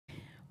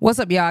What's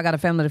up, y'all? I got a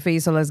family to feed,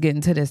 so let's get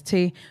into this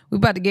tea. We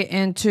about to get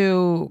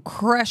into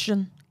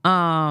Chrisean.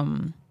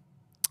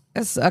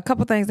 It's a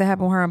couple things that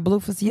happened with her in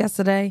Blueface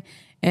yesterday,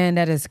 and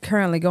that is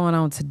currently going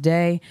on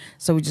today.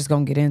 So we're just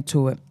gonna get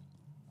into it.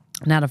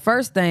 Now, the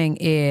first thing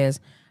is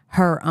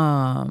her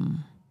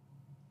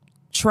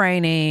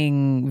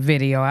training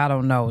video. I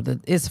don't know.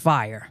 It's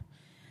fire.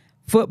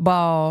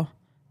 Football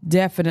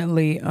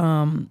definitely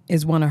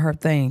is one of her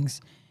things,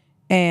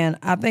 and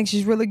I think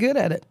she's really good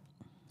at it.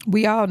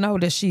 We all know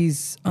that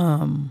she's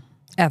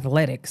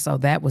athletic, so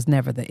that was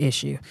never the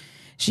issue.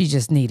 She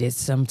just needed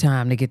some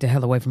time to get the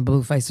hell away from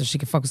Blueface so she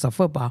could focus on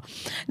football.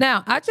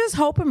 Now, I just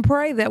hope and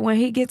pray that when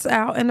he gets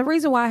out, and the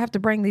reason why I have to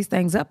bring these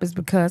things up is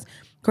because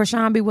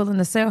Chrisean be willing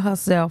to sell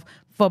herself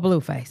for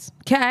Blueface,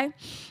 okay?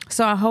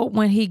 So I hope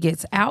when he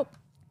gets out,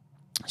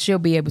 she'll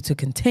be able to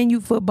continue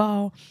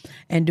football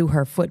and do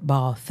her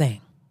football thing,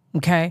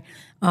 okay?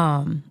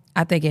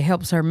 I think it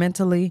helps her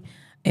mentally,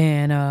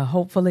 and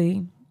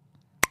hopefully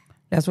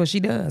that's what she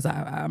does.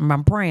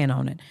 I'm praying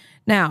on it.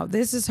 Now,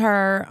 this is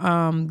her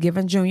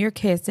giving Junior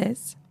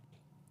kisses.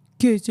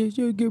 Kisses,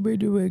 you give me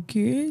the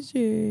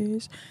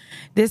kisses.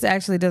 This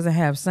actually doesn't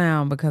have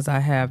sound because I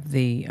have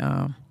the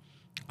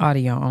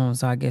audio on,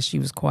 so I guess she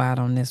was quiet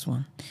on this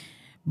one.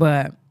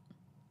 But,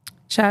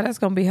 child, that's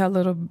going to be her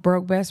little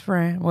broke best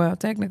friend. Well,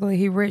 technically,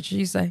 he rich,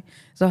 you say.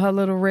 So her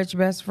little rich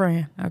best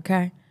friend,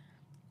 okay?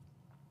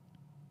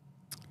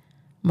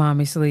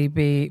 Mommy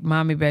sleepy.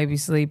 Mommy baby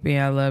sleepy.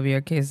 I love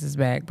your kisses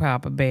back,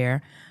 Papa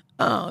Bear.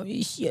 Oh,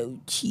 you're so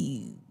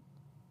cute.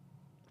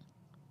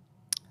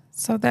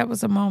 So that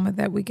was a moment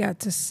that we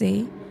got to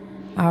see.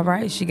 All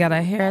right, she got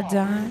her hair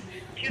done.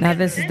 Now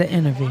this is the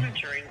interview.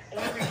 Monitoring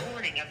or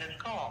recording of this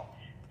call.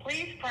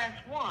 Please press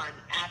 1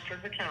 after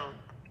the tone.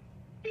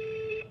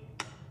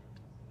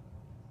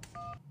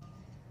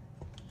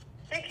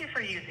 Thank you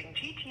for using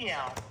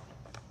GTL.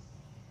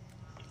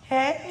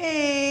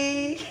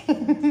 Hey.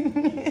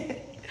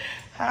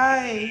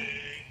 Hi.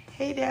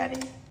 Hey,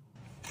 Daddy.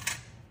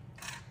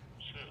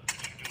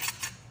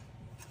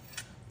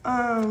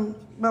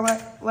 My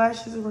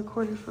lashes are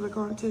recorded for the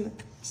content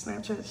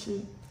Snapchat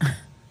shit.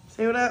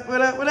 Say what up,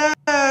 what up, what up?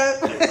 What's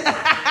happening?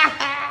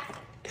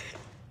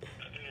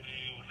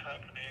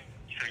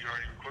 You said you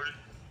already recorded?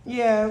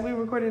 Yeah, we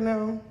recorded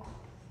now.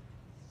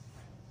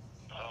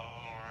 Oh,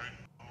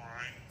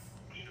 alright.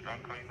 Should I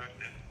call you back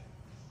then?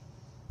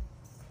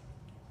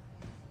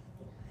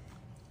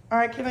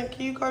 Alright, can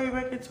you call me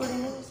back in 20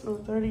 minutes or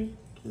 30?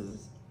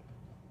 Because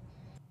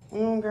we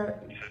don't got...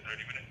 You said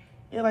 30 minutes?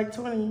 Yeah, like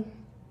 20. You know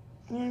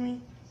what I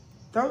mean?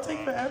 Don't take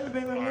forever,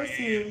 baby. I miss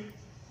you.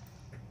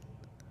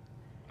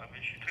 I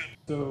miss you too.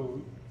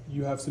 So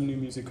you have some new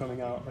music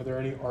coming out. Are there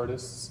any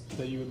artists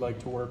that you would like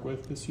to work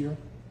with this year?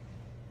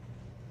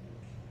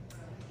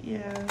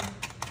 Yeah.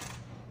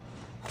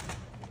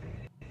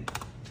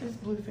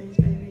 Just Blueface,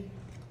 baby.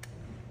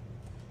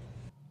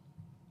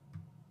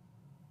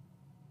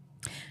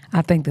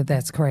 I think that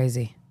that's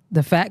crazy.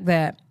 The fact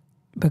that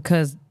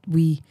because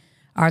we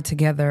are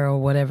together or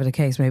whatever the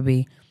case may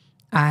be,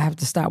 I have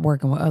to stop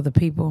working with other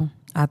people,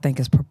 I think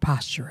is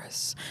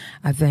preposterous.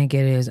 I think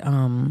it is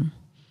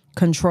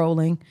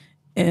controlling,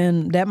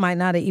 and that might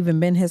not have even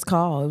been his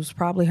call. It was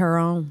probably her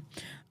own.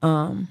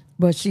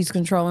 But she's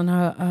controlling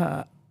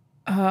her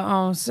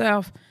own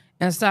self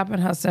and stopping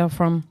herself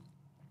from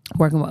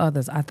working with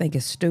others. I think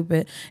it's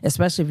stupid,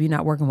 especially if you're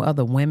not working with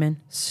other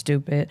women.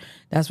 Stupid.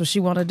 That's what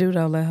she want to do,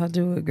 though. Let her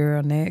do it,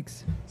 girl.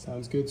 Next.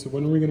 Sounds good. So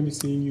when are we going to be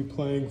seeing you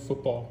playing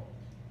football?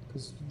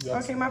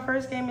 Okay, my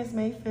first game is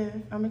May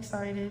 5th. I'm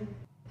excited.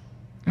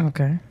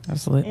 Okay,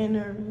 that's lit. And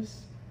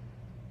nervous.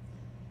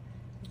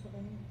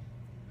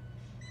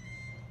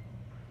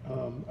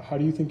 How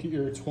do you think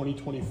your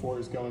 2024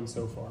 is going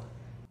so far?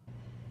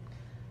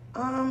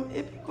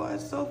 It been going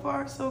so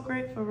far, so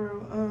great for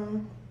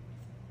real.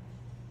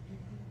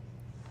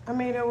 I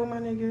made up with my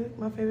nigga,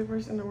 my favorite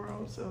person in the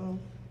world, so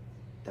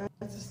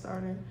that's a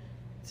starter.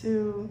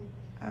 Two,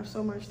 I have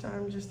so much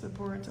time just to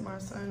pour into my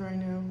son right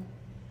now.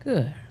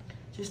 Good.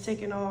 Just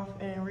taking off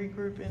and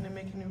regrouping and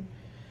making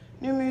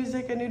new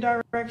music, a new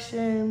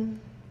direction.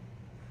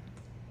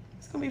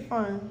 It's gonna be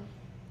fun.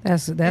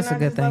 That's a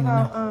good thing.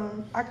 I love how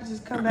I could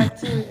just come back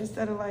to it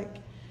instead of like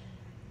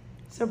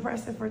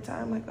suppressing for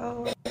time, like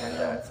I'm running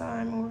out of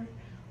time, or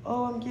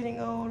I'm getting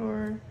old,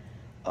 or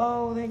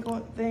they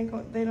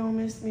don't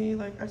miss me.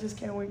 Like I just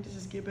can't wait to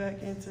just get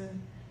back into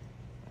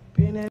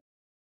being that.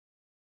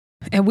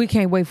 And we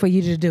can't wait for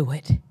you to do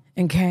it.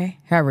 Okay,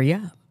 hurry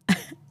up.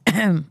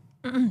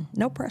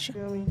 No pressure. You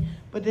know what I mean?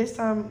 But this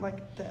time,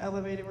 like the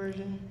elevated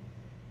version.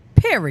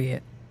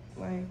 Period.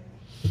 Like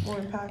more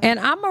impactful. And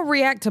I'm going to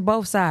react to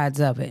both sides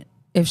of it.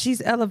 If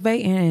she's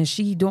elevating and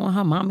she doing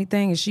her mommy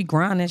thing and she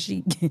grinding,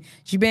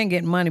 she been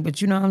getting money,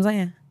 but you know what I'm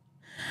saying?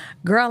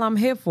 Girl, I'm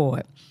here for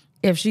it.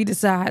 If she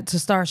decide to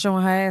start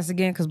showing her ass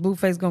again because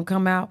Blueface going to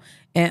come out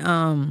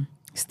and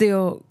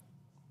still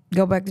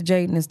go back to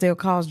Jaden and still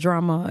cause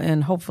drama,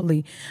 and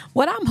hopefully,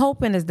 what I'm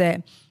hoping is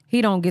that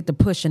he don't get to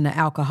pushing the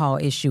alcohol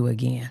issue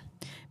again.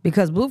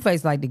 Because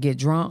Blueface like to get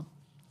drunk.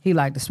 He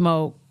like to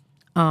smoke.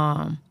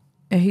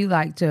 and he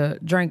like to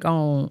drink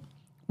on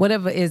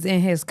whatever is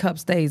in his cup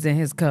stays in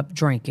his cup,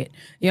 drink it.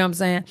 You know what I'm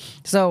saying?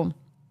 So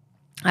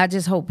I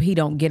just hope he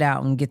don't get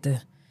out and get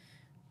to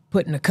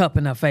putting the cup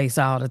in her face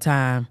all the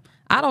time.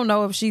 I don't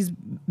know if she's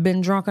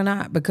been drunk or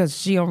not because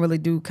she don't really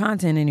do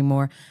content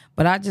anymore,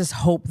 but I just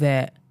hope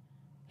that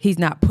he's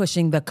not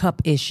pushing the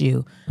cup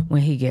issue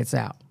when he gets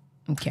out.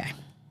 Okay.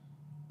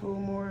 A little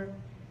more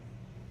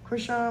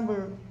Chrisean,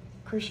 but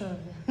Chrisean,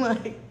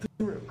 like the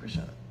real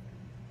Chrisean.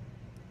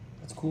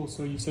 That's cool.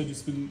 So you said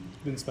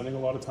you've been spending a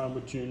lot of time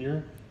with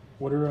Junior.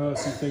 What are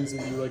some things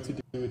that you like to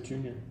do with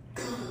Junior?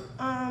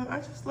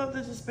 I just love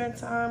to just spend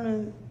time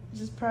and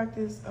just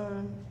practice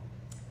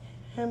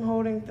him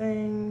holding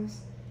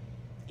things,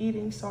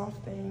 eating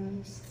soft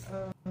things,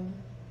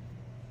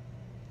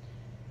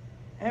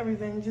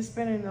 everything. Just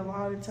spending a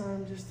lot of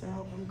time just to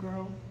help him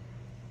grow.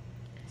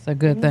 It's a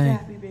good He's thing. a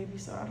happy baby,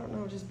 so I don't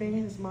know. Just being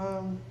his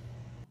mom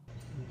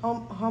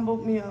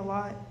humbled me a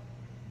lot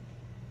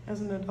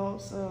as an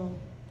adult. So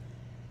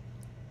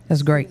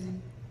That's great. Do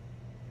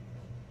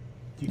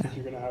you think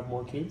you're going to have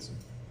more kids?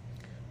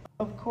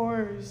 of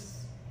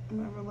course, I'm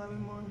gonna have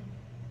 11 more.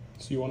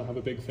 So you want to have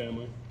a big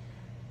family?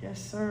 Yes,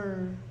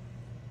 sir.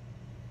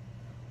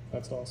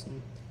 That's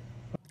awesome.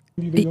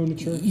 Have you been going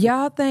to church?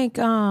 Y'all think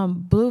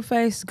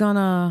Blueface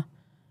gonna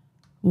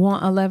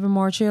want 11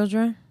 more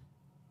children?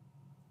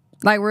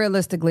 Like,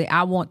 realistically,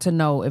 I want to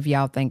know if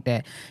y'all think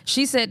that.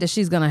 She said that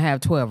she's gonna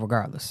have 12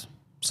 regardless.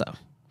 So,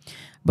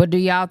 but do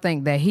y'all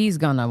think that he's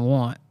gonna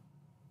want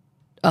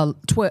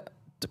 12?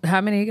 How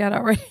many he got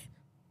already?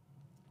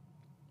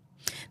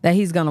 That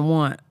he's gonna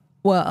want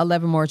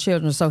 11 more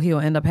children, so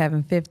he'll end up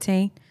having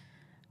 15.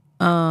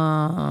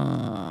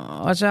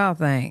 What y'all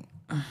think?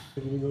 Have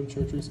you been going to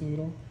church recently at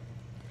all?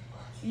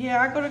 Yeah,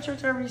 I go to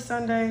church every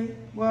Sunday.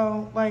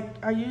 Well, like,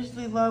 I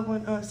usually love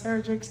when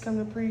Sarah Jakes come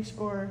to preach,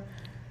 or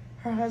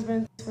her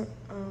husband,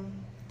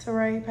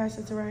 Teray,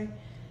 Pastor Teray,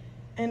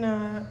 and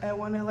at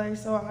 1LA.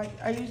 So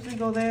I usually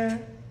go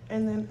there,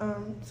 and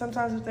then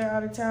sometimes if they're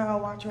out of town, I'll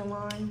watch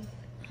online.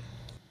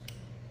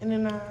 And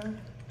then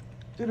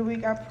through the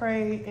week, I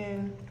pray,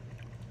 and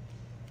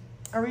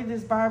I read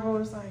this Bible.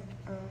 It's like,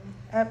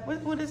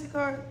 what is it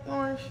called,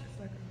 Orange? It's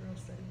like a girl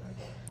study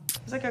Bible.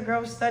 It's like a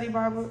girl study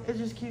Bible. It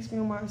just keeps me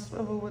on my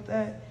swivel with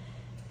that.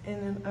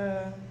 And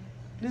then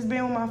just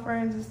being with my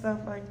friends and stuff.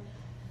 Like,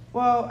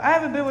 well, I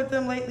haven't been with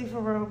them lately for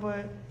real,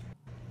 but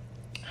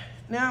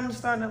now I'm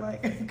starting to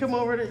like come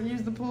over to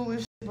use the pool and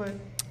shit, but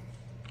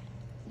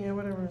yeah,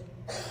 whatever.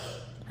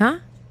 Huh?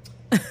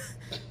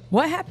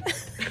 What happened?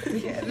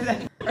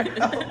 Yeah,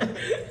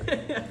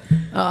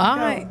 All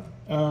right.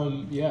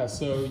 Yeah,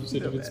 so you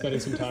said you've been spending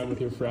some time with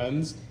your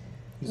friends.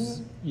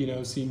 You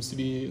know, seems to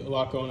be a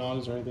lot going on.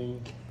 Is there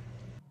anything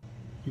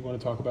you want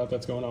to talk about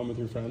that's going on with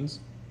your friends?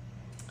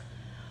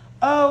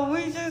 Oh,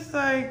 we just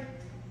like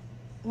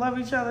love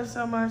each other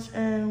so much,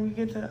 and we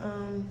get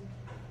to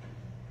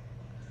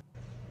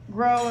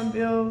grow and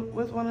build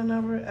with one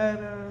another at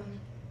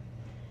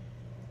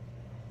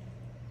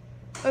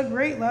a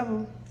great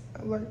level.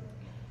 Like,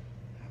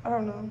 I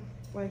don't know,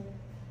 like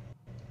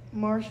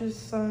Marsha's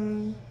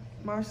son,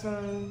 my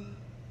son.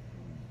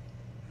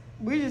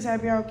 We're just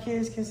happy our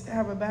kids can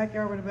have a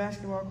backyard with a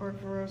basketball court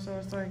for real. So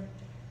it's like,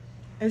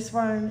 it's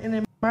fun. And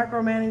then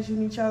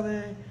micromanaging each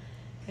other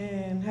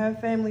and have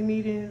family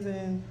meetings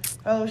and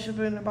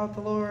fellowshipping about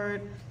the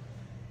Lord.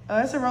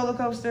 It's a roller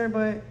coaster,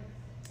 but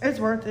it's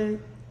worth it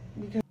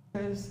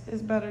because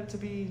it's better to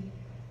be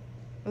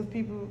with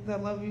people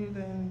that love you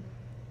than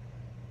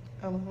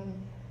alone.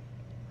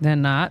 They're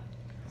not.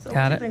 So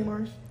Got what it. you think,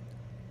 Marsh?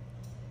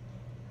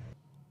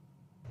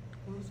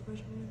 What was the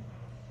question?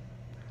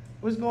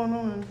 What's going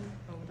on?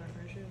 Oh,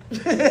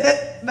 with our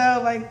friendship?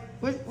 No, like,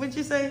 what'd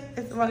you say?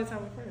 It's Spending like,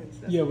 time with friends.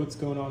 Yeah, what's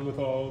going on with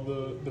all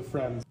the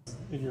friends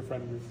in your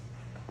friend group?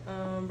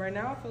 Right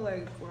now I feel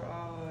like we're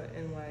all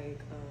in like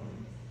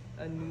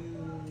a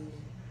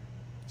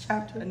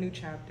chapter. new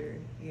chapter.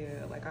 Yeah,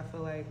 like I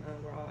feel like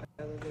we're all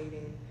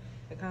elevating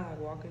and kind of like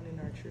walking in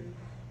our truth.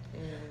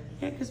 And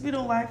Yeah, because we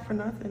don't lack for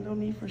nothing, no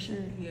need for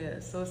shit. yeah,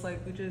 so it's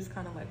like we just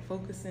kind of like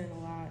focusing a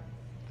lot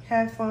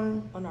Have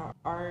fun. on our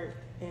art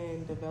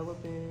and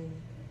developing.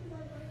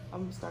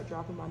 I'm gonna start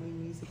dropping my new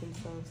music and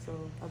stuff. So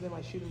I've been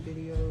like shooting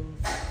videos.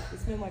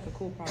 It's been like a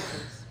cool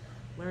process,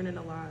 learning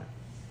a lot.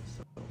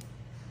 So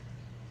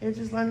And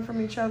just learning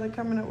from each other,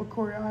 coming up with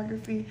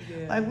choreography.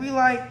 yeah, Like, we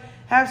like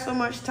have so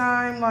much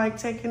time, like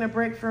taking a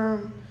break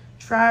from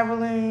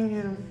traveling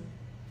and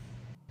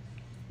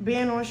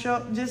being on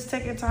show. Just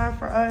taking time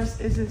for us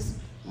is just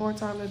more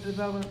time to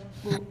develop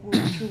what we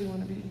truly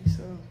want to be.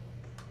 So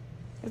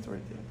it's worth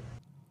it.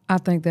 I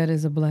think that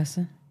is a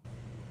blessing.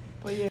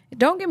 But yeah,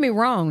 Don't get me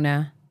wrong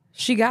now.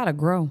 She got to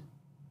grow.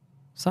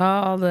 So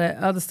all the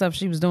other stuff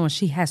she was doing,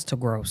 she has to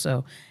grow.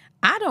 So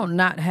I don't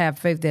not have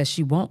faith that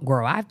she won't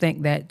grow. I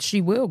think that she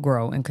will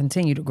grow and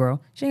continue to grow.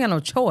 She ain't got no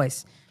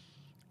choice.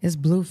 It's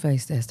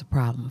Blueface that's the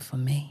problem for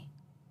me.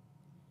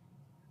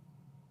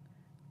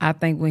 I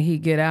think when he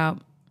get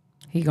out,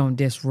 he gonna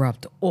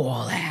disrupt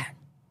all that.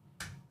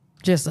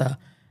 Just a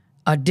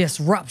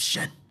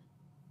disruption.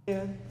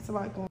 it's a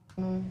lot going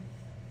on.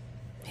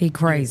 He Yeah, it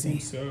crazy.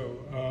 seems so.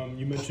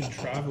 You mentioned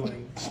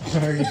traveling.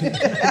 What'd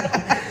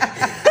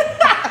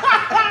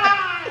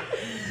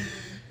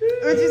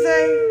you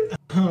say?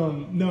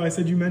 No, I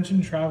said you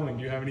mentioned traveling.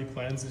 Do you have any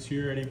plans this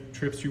year? Any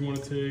trips you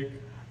want to take?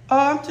 Oh,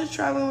 I'm just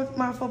traveling with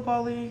my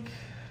football league.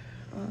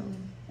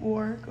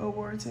 War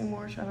Team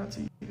War. Shout out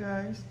to you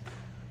guys.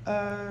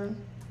 I'm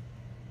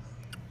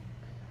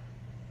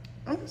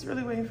just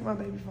really waiting for my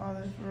baby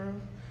father, for real.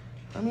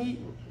 I mean, he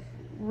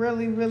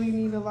really, really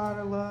need a lot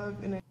of love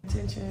and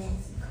attention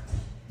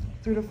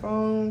through the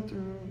phone,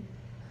 through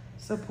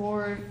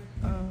support,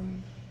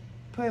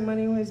 putting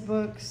money in his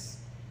books.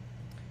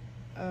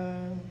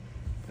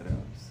 What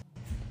else?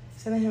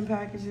 Sending him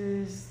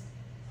packages.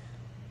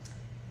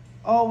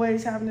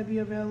 Always having to be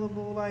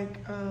available, I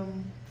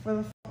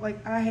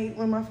hate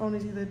when my phone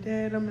is either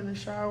dead, I'm in the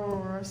shower,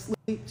 or I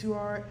sleep too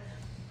hard,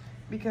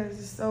 because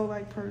it's so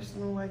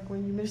personal,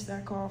 when you miss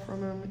that call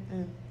from him.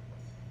 And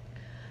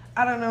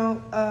I don't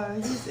know,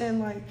 he's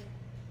in I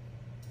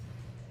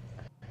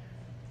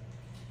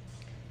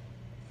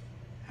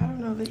don't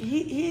know,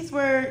 he's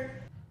where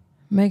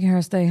Making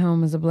her stay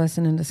home is a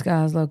blessing in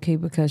disguise, low key,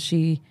 because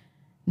she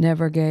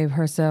never gave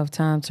herself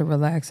time to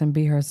relax and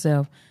be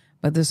herself.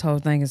 But this whole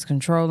thing is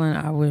controlling.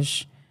 I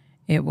wish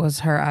it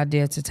was her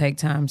idea to take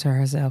time to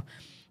herself.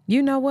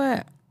 You know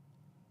what?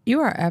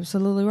 You are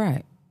absolutely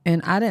right.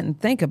 And I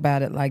didn't think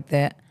about it like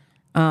that.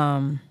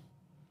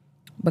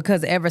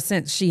 Because ever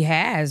since she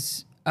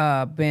has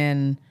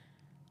been,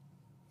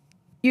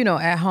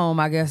 at home,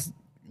 I guess,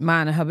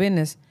 minding her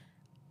business,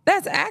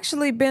 that's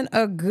actually been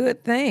a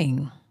good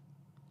thing.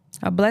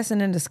 A blessing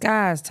in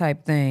disguise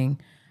type thing.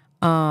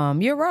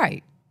 You're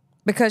right.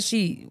 Because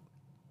we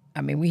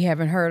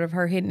haven't heard of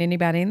her hitting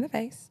anybody in the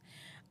face.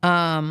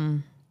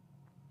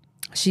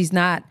 She's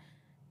not,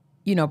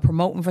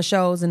 promoting for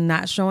shows and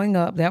not showing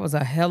up. That was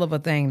a hell of a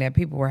thing that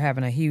people were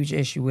having a huge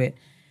issue with.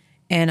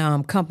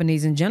 And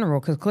companies in general,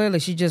 because clearly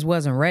she just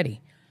wasn't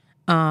ready.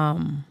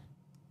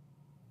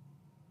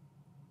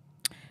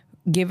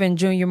 Giving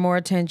Junior more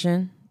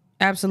attention.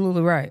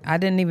 Absolutely right. I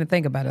didn't even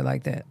think about it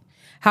like that.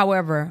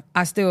 However,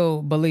 I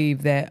still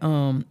believe that,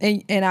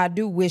 and I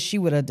do wish she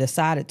would have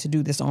decided to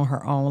do this on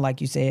her own, like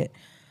you said.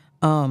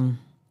 But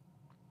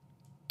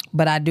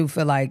I do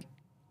feel like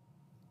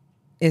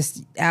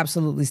it's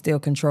absolutely still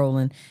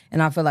controlling.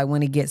 And I feel like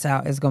when he gets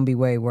out, it's going to be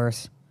way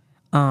worse.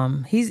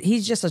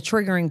 He's just a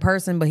triggering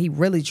person, but he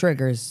really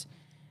triggers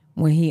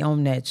when he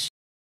on that shit.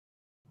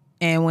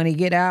 And when he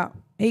get out,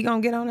 he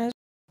going to get on that shit.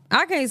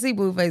 I can't see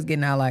Blueface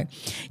getting out I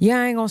ain't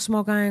going to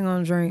smoke, I ain't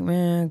going to drink,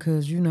 man,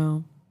 because,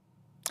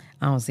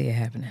 I don't see it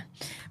happening.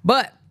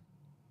 But,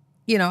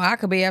 I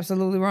could be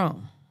absolutely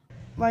wrong.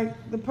 Where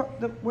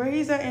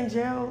he's at in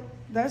jail,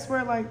 that's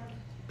where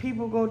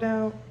people go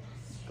down,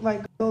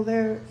 go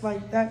there,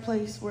 that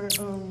place where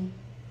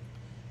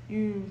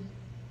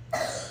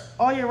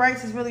all your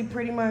rights is really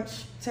pretty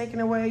much taken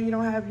away. You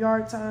don't have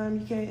yard time.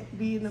 You can't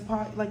be in the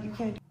pot. You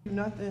can't do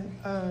nothing.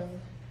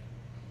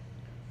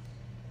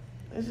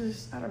 It's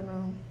just, I don't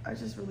know. I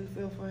just really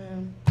feel for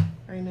him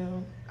right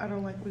now. I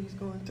don't like what he's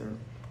going through.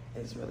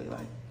 It's really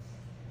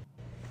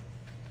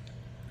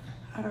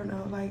I don't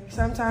know,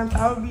 sometimes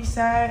I would be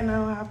sad and I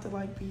would have to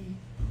be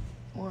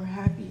more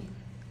happy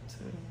to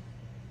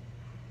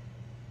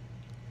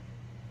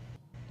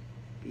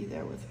be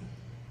there with him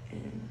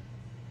and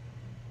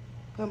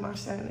put my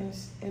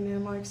sadness. And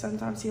then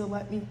sometimes he'll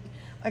let me,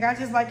 I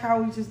just like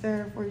how we just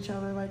there for each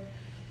other.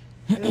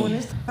 And then when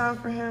it's time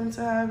for him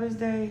to have his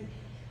day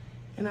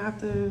and I have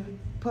to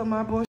put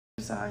my bullshit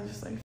aside,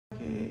 just fuck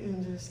it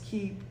and just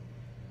keep,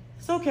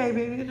 it's okay,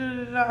 baby,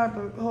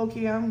 but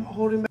okay, I'm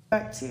holding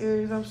back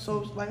tears. I'm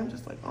so, I'm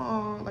just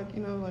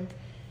oh,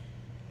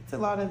 it's a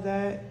lot of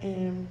that,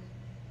 and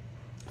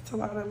it's a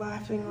lot of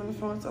laughing on the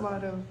phone. It's a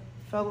lot of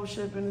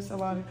fellowship, and it's a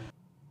lot of,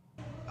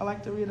 I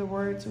like to read the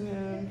word to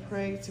him,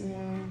 pray to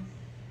him.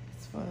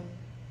 It's fun.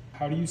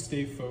 How do you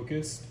stay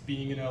focused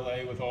being in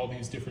LA with all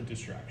these different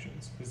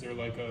distractions? Is there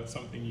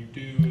something you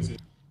do? Is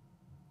it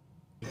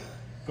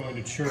going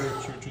to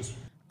church or just...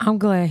 I'm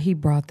glad he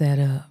brought that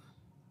up.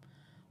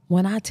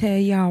 When I tell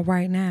y'all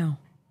right now,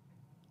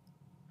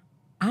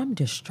 I'm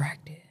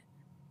distracted.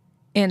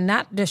 And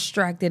not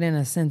distracted in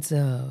a sense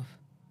of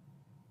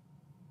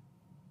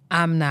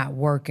I'm not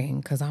working,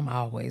 because I'm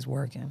always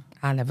working.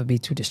 I'll never be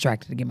too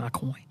distracted to get my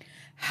coin.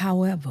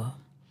 However,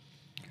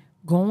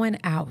 going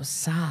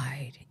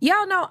outside,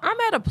 y'all know I'm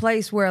at a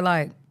place where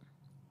I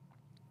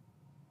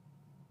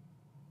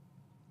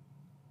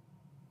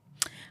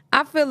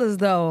feel as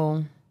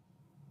though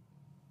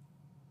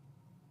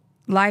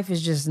life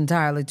is just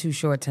entirely too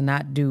short to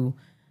not do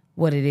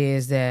what it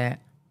is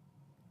that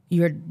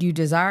you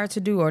desire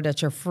to do or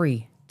that you're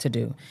free to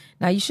do.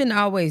 Now, you shouldn't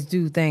always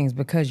do things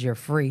because you're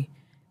free,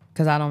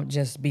 because I don't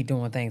just be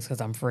doing things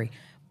because I'm free.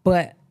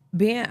 But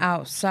being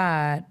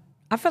outside,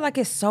 I feel like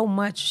it's so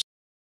much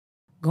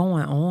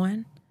going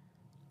on.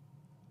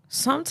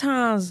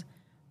 Sometimes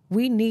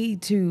we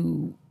need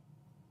to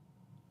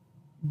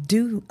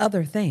do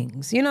other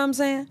things. You know what I'm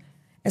saying?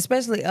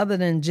 Especially other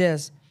than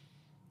just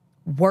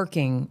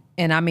working,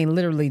 and I mean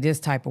literally this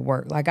type of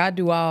work. Like I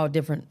do all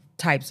different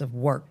types of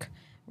work,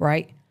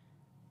 right?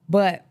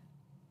 But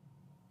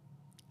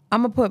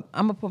I'm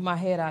gonna put my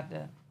head out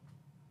the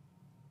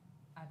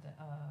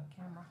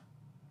camera.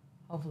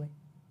 Hopefully,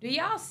 do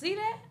y'all see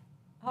that?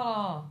 Hold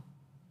on.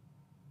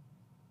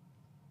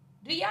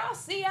 Do y'all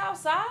see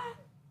outside?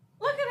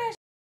 Look at that.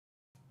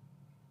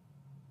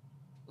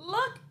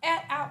 Look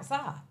at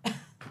outside.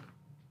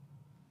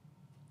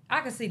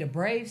 I can see the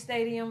Brave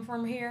Stadium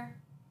from here.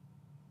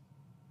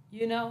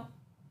 You know,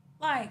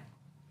 like,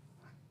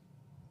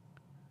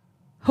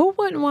 who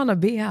wouldn't want to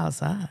be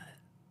outside?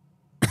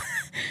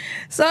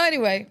 So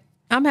anyway,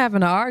 I'm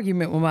having an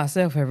argument with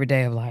myself every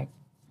day of like,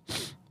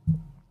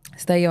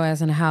 stay your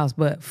ass in the house,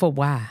 but for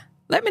why?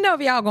 Let me know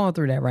if y'all going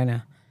through that right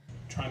now.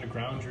 Trying to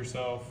ground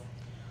yourself.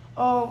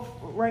 Oh,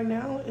 right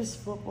now it's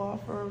football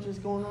for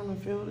just going on the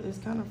field. It's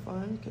kind of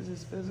fun because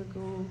it's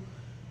physical.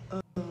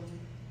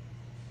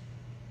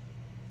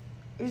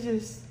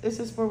 It's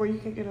a sport where you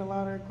can get a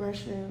lot of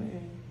aggression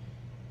and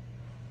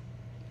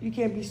you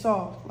can't be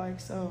soft. Like,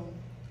 so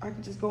I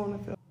can just go on the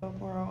field,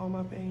 pour out all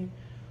my pain,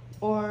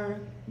 or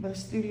the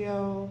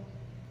studio.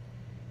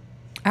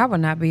 I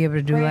would not be able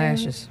to do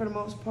lashes for the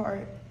most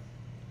part.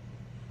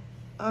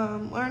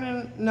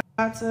 Learning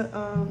not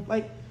to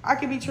like, I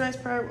can be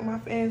transparent with my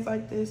fans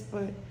like this,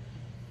 but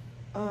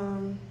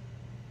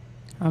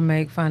I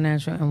make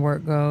financial and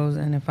work goals,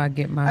 and if I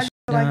get my shit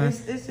done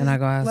and I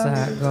go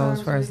outside,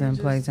 goals first, then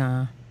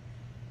playtime.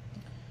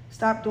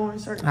 Stop doing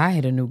certain I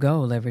hit a new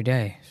goal every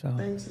day, so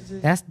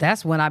things.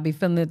 that's when I be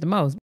feeling it the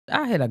most.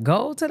 I hit a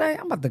goal today.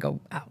 I'm about to go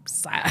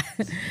outside.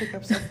 Pick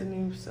up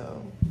something new.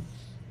 So,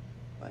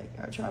 like,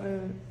 I try to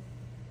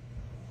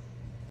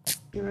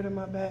get rid of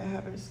my bad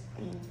habits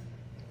and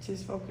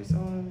just focus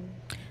on.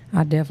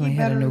 I definitely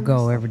hit a new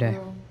goal every day.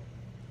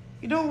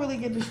 You don't really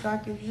get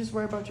distracted. You just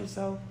worry about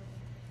yourself.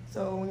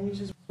 So when you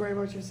just worry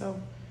about yourself,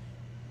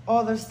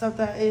 all the stuff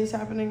that is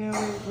happening out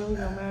here really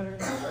don't matter.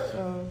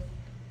 So.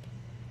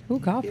 Who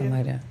coughing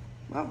like that?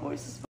 My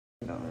voice is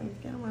going.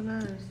 It's getting on my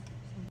nerves.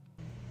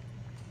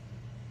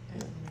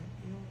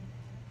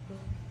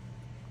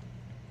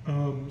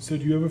 So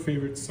do you have a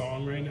favorite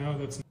song right now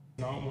that's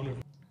not one of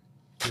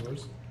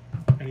yours?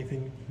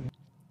 Anything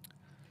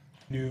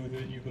new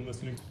that you've been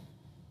listening to?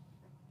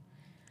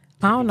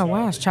 I don't know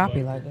why it's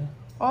choppy like that.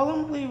 All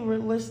I'm really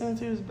listening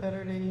to is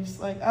Better Days.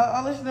 Like,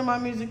 I listen to my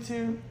music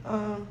too.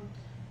 I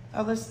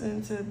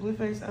listen to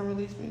Blueface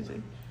unreleased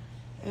music.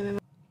 And then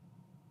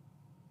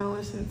I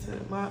listen to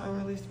my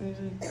unreleased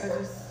music.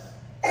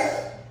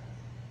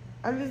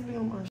 I just be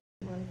on my shit.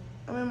 Like,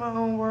 I'm in my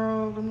own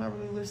world. I'm not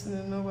really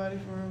listening to nobody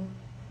for real.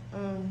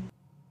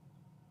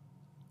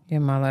 Get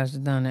my lashes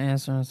done and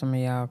answering some of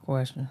y'all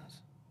questions.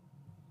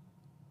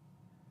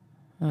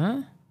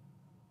 Huh?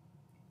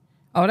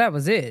 Oh, that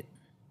was it.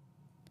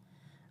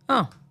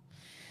 Oh.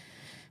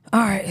 All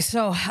right,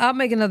 so I'll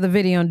make another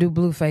video and do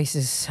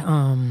Blueface's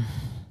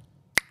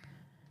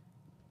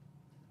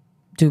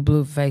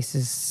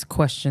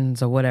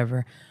questions or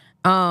whatever.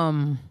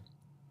 I'm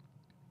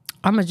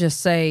gonna just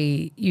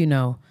say, you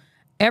know,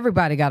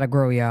 everybody gotta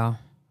grow, y'all.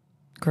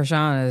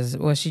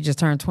 Chrisean she just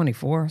turned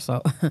 24,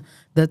 so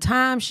the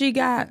time she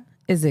got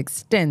is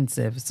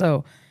extensive.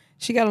 So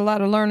she got a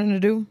lot of learning to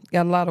do,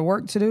 got a lot of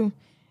work to do,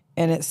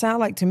 and it sounds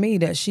like to me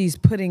that she's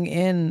putting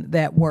in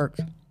that work.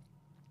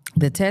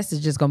 The test is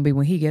just gonna be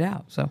when he get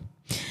out. So,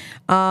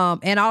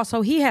 and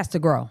also he has to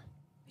grow.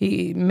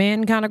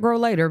 Men kind of grow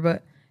later,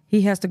 but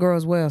he has to grow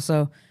as well.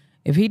 So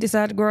if he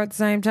decides to grow at the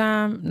same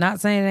time, not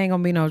saying it ain't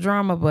gonna be no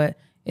drama, but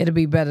it'll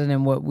be better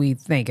than what we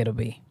think it'll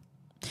be.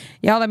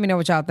 Y'all let me know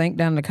what y'all think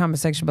down in the comment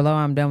section below.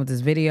 I'm done with this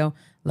video.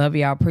 Love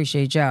y'all.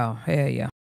 Appreciate y'all. Hell yeah.